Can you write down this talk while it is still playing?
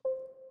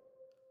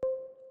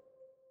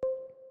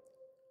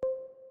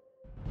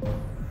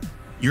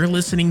You're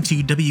listening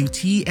to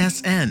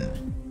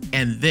WTSN,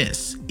 and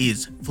this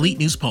is Fleet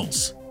News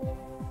Pulse.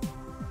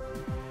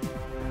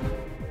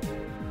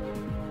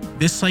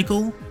 This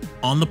cycle,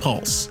 on the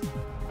Pulse.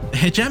 The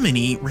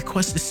Hegemony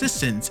requests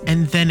assistance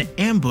and then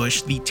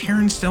ambush the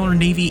Terran Stellar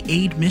Navy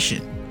aid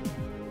mission.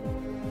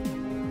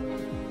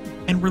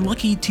 And we're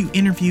lucky to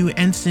interview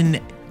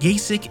Ensign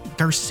Jacek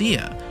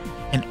Garcia,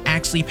 an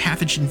Axley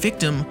pathogen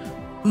victim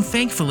who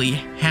thankfully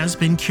has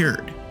been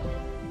cured.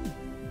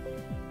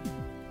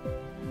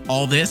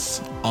 All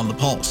this on the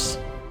Pulse.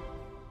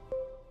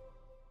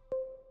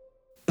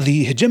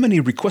 The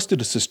Hegemony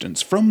requested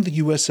assistance from the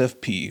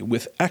USFP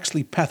with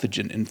Axley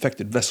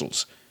pathogen-infected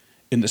vessels.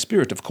 In the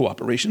spirit of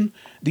cooperation,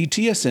 the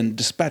TSN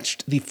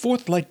dispatched the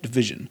 4th Light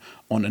Division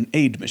on an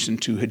aid mission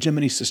to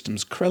Hegemony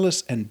systems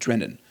Krellis and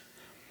Drennan.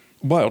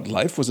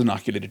 Wildlife was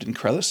inoculated in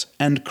Krellis,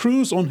 and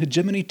crews on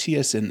Hegemony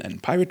TSN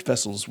and pirate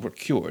vessels were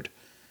cured.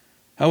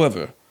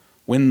 However,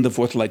 when the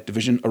 4th Light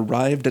Division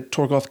arrived at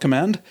Torgoth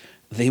Command,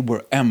 they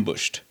were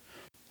ambushed.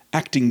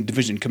 Acting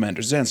Division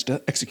Commander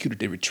Zansta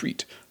executed a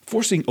retreat,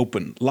 forcing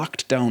open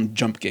locked-down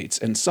jump gates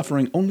and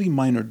suffering only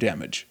minor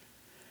damage.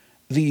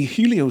 The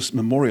Helios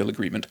Memorial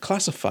Agreement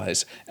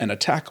classifies an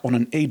attack on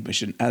an aid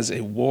mission as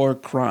a war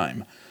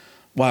crime.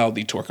 While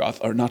the Torgoth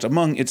are not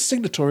among its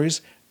signatories,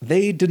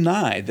 they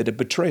deny that a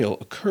betrayal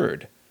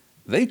occurred.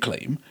 They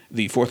claim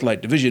the 4th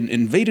Light Division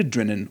invaded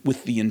Drennan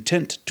with the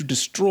intent to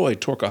destroy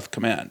Torgoth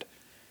Command.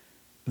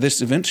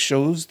 This event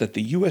shows that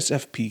the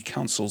USFP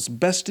Council's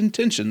best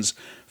intentions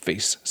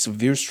face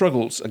severe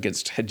struggles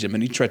against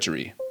Hegemony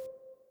treachery.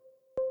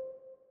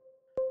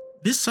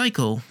 This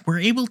cycle, we're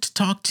able to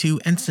talk to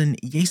Ensign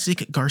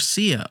Jacek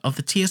Garcia of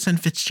the TSN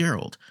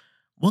Fitzgerald.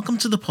 Welcome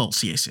to the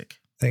Pulse, Jacek.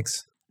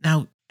 Thanks.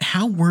 Now,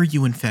 how were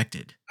you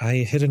infected? I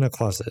hid in a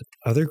closet.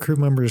 Other crew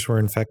members were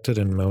infected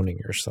and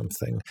moaning or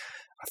something.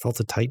 I felt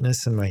a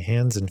tightness in my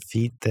hands and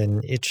feet,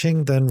 then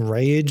itching, then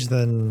rage,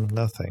 then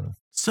nothing.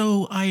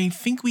 So I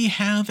think we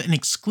have an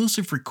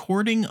exclusive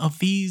recording of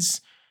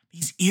these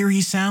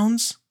eerie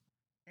sounds.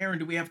 Aaron,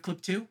 do we have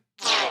clip 2?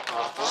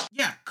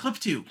 Yeah, clip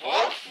 2.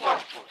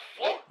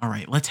 All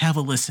right, let's have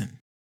a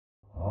listen.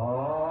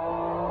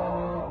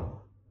 Oh,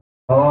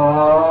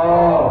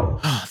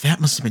 that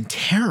must have been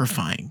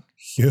terrifying.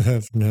 You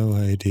have no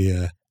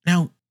idea.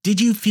 Now, did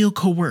you feel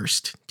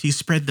coerced to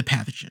spread the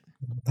pathogen?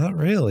 Not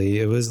really.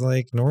 It was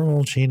like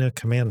normal China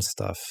command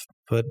stuff.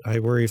 But I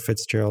worry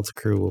Fitzgerald's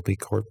crew will be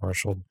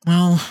court-martialed.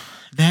 Well,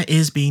 that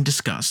is being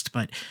discussed,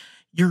 but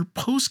your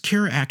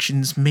post-cure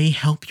actions may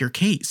help your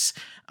case.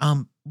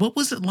 What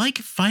was it like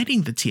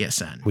fighting the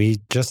TSN? We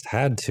just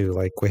had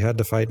to, we had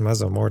to fight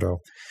Mezzomorto.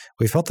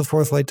 We felt the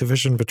 4th Light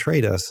Division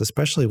betrayed us,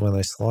 especially when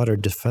they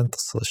slaughtered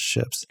defenseless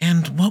ships.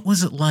 And what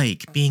was it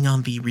like being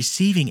on the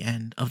receiving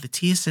end of the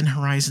TSN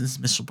Horizon's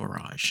missile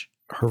barrage?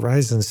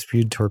 Horizon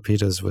spewed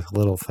torpedoes with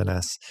little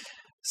finesse.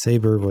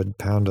 Sabre would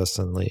pound us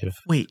and leave.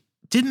 Wait,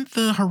 didn't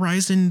the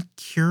Horizon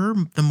cure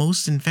the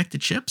most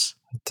infected ships?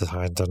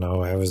 I don't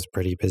know. I was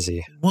pretty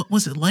busy. What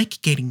was it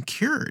like getting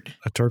cured?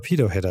 A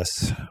torpedo hit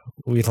us.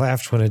 We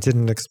laughed when it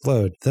didn't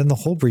explode. Then the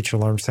hull breach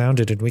alarm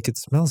sounded and we could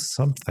smell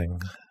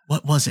something.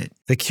 What was it?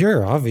 The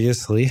cure,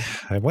 obviously.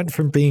 I went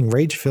from being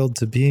rage-filled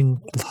to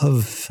being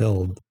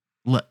love-filled.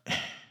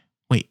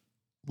 Wait,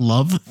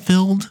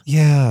 love-filled?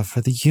 Yeah,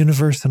 for the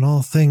universe and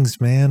all things,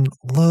 man.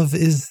 Love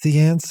is the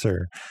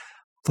answer.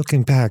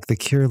 Looking back, the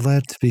cure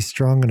led to be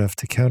strong enough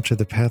to counter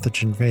the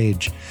pathogen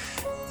rage.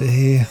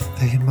 They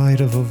might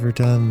have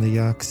overdone the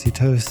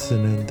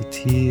oxytocin and the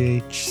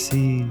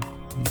THC.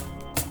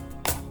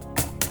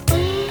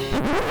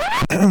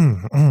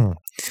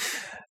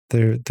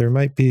 There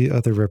might be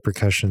other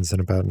repercussions in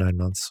about 9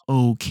 months.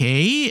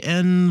 Okay,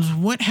 and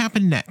what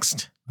happened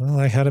next? Well,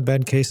 I had a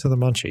bad case of the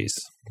munchies,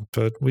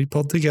 but we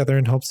pulled together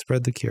and helped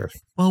spread the cure.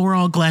 Well, we're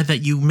all glad that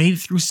you made it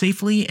through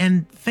safely,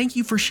 and thank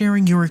you for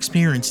sharing your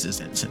experiences,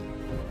 Ensign.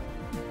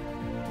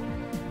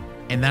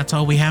 And that's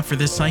all we have for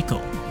this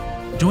cycle.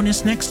 Join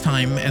us next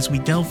time as we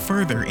delve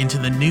further into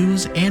the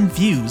news and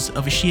views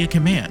of Ashia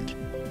Command.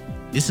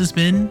 This has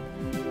been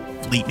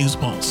Fleet News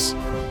Pulse.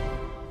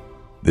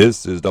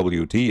 This is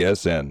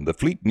WTSN, the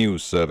Fleet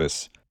News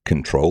Service.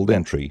 Controlled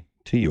entry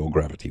to your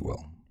gravity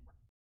well.